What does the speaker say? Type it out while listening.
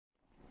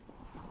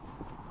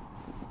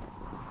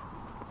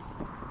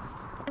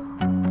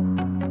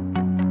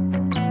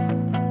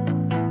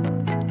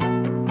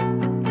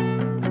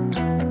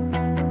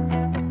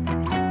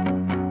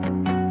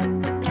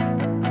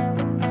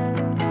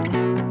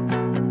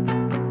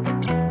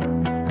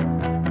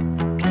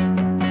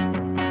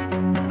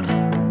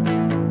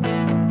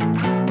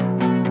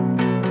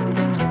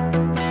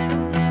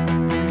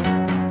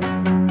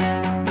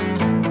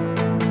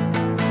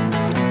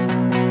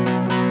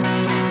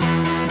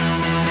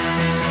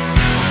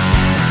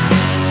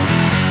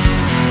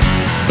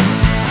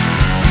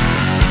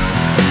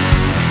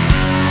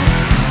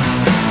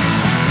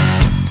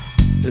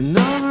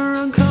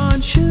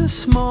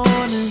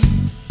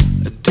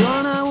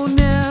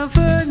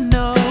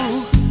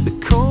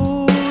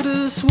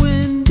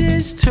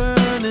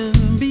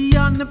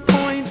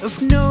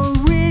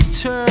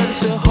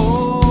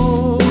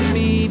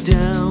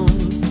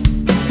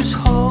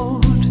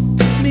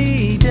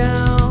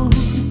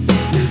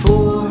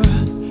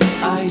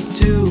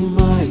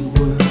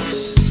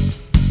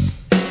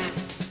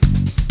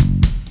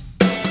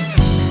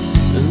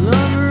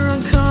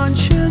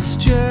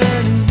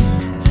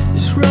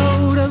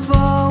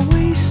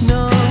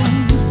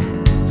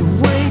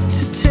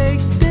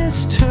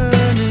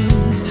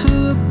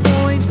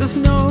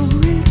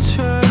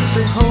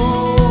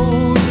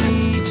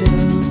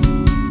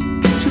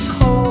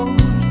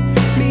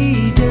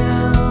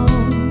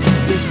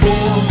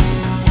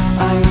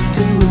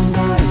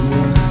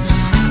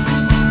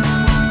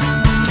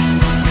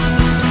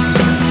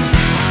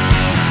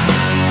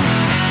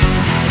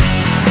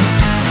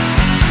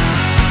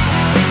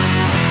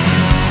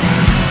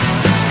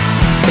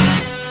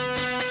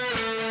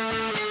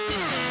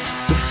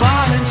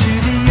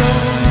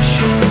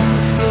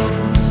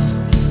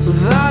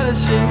a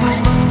single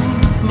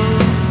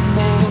movement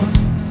more.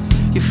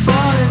 You're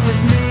falling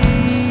with me.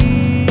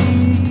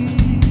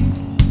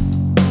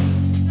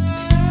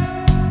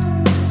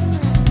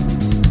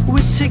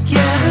 We're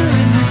together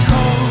in this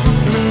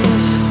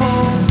hopeless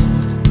hold.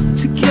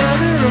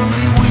 Together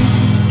only we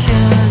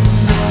can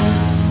know.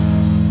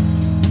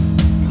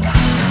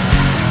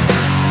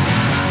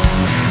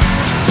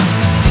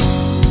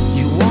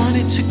 You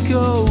wanted to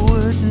go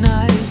at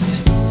night.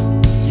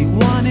 You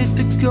wanted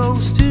the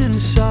ghost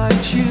inside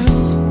you.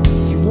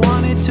 You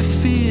wanted to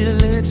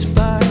feel its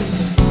bite.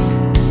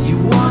 You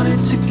wanted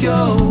to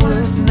go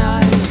at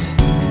night.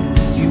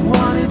 You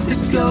wanted the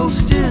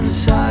ghost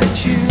inside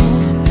you.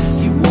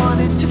 You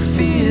wanted to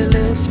feel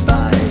its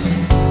bite.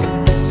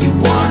 You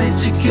wanted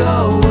to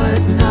go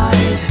at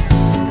night.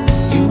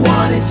 You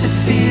wanted to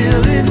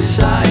feel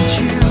inside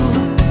you.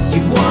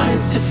 You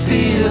wanted to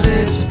feel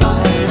its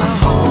bite. I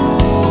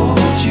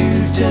hold you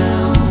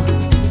down.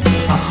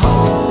 I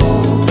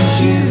hold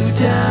you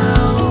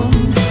down.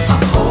 I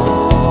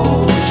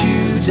hold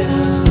you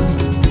down.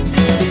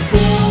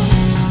 Before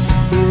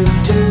you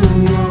do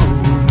your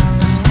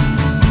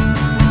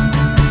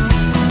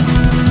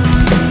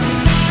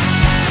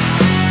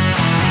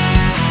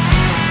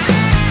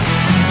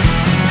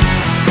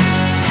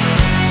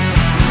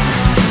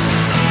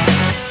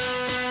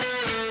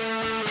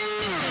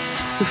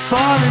we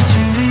fall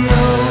into the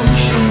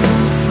ocean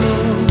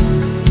floor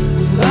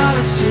without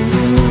a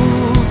single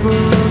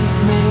movement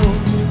more.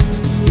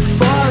 You're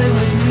falling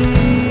with me.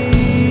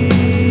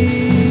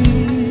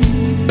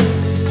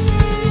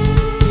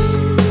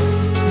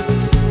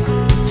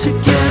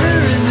 Together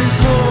in this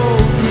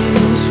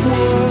hopeless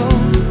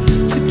world.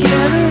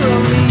 Together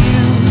only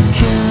you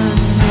can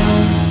know.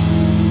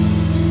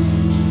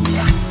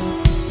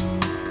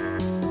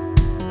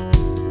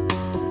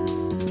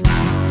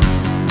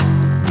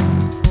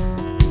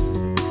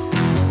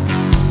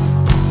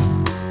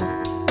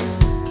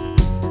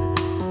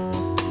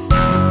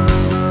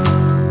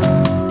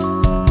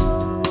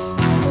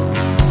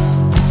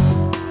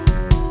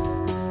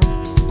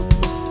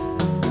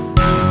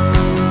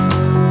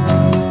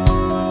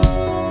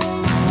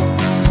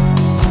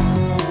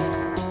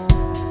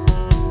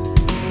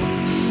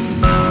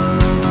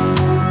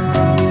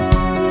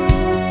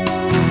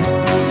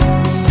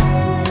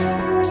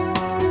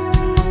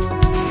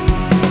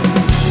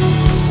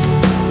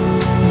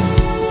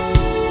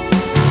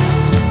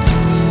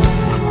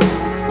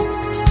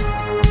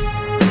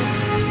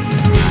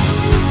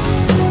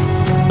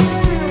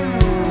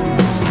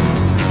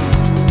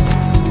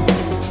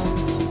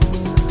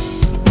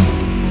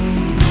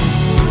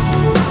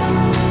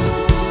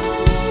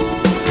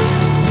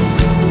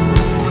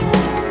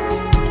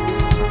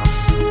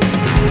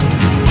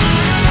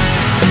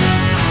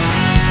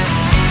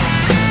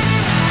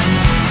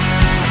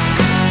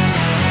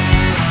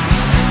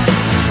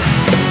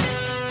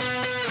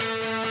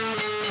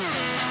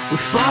 We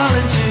fall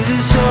into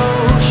this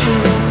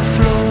ocean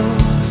floor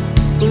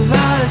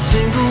without a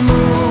single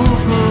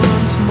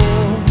movement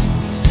more.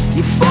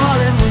 You fall